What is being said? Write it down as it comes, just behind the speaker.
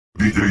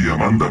DJ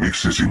Amanda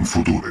Mixes in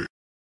Future.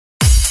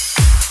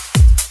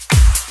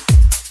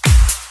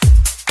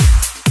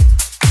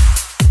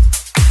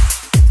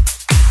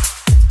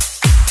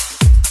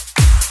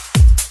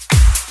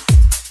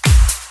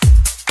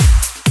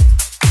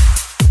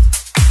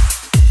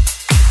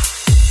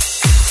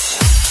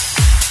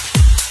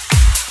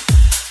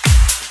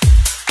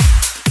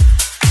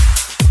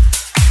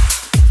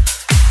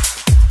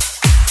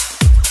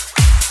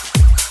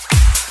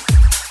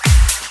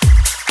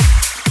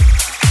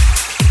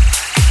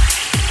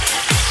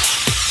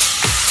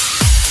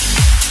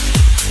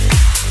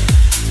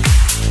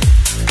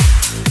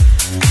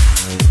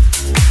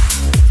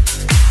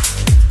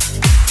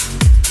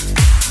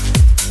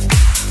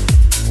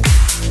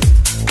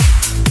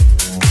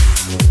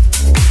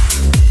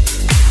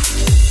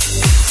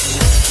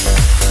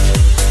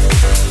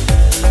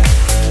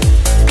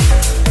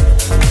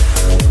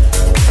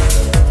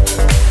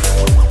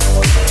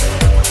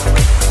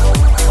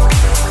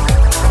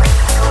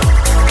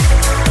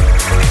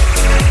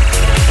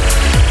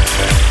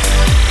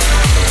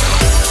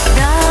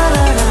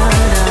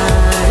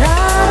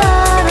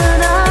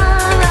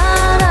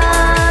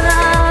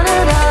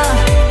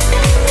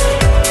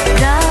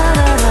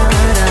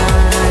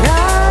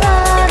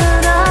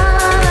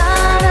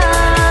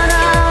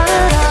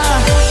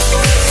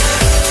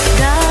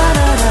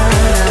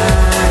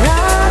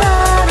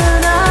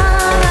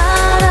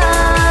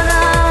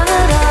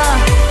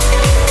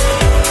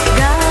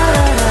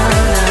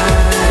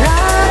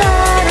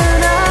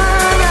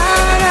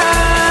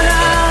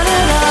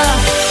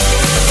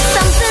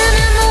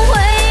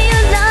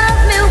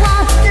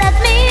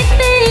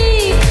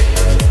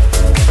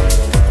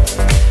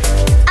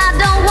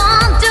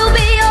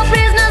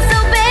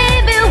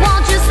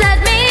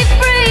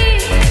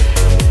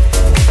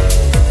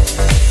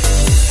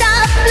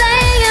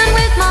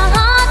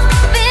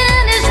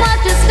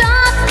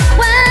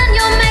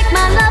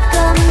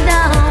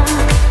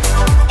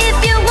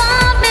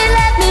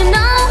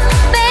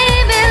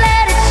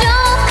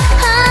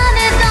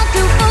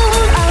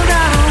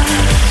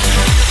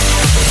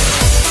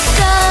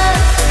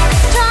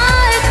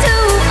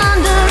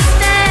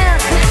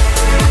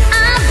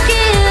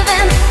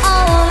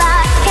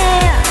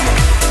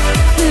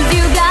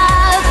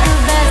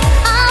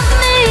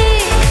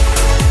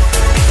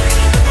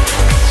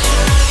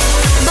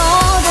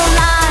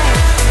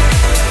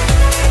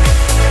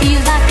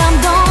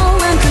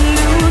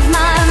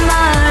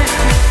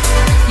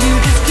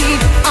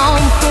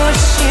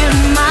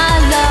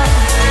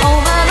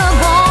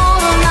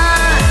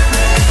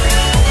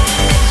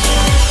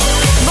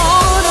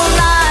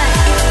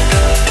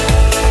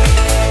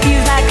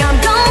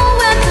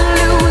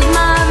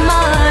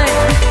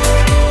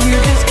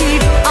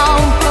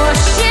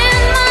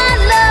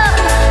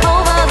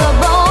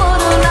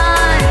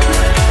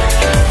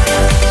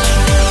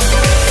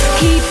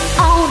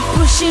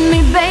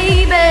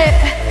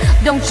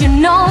 Don't you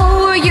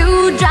know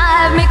you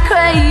drive me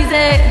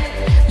crazy?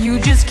 You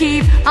just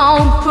keep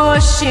on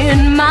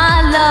pushing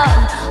my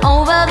love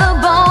over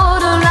the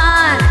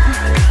borderline.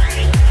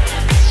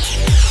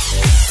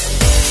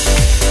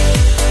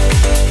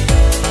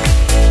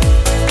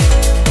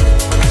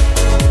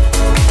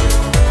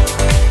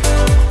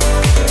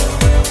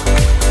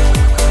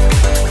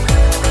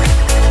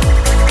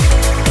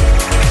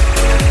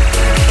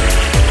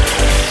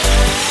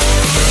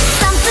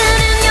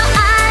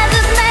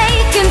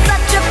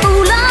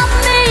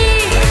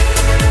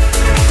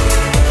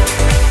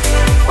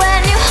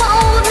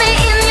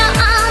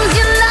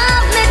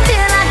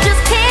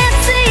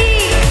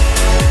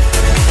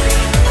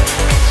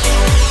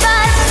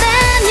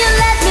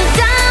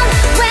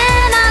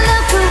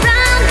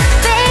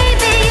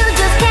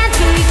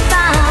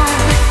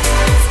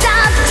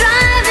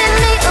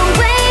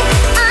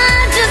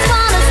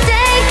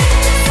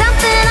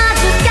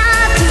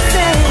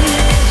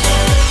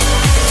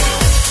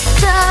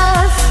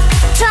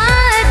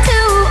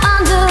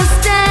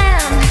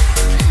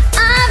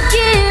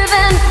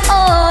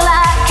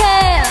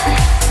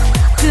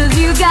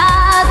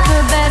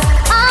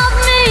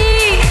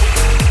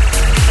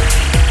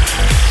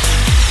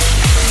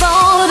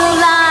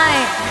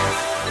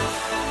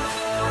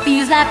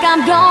 Like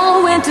I'm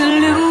going to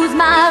lose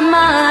my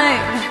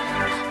mind.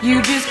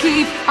 You just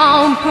keep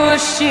on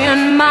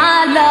pushing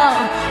my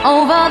love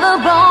over the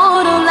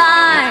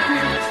borderline.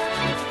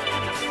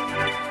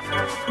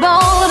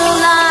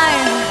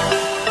 Borderline.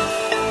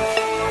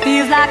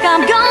 Feels like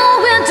I'm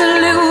going to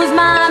lose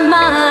my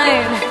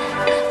mind.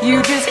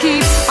 You just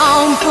keep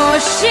on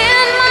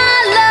pushing my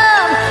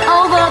love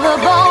over the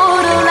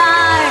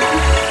borderline.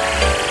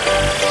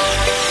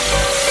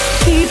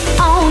 Keep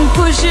on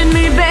pushing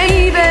me, baby.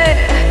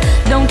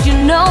 Don't you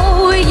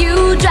know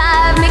you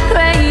drive me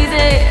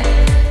crazy?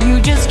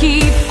 You just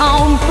keep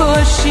on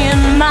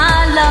pushing my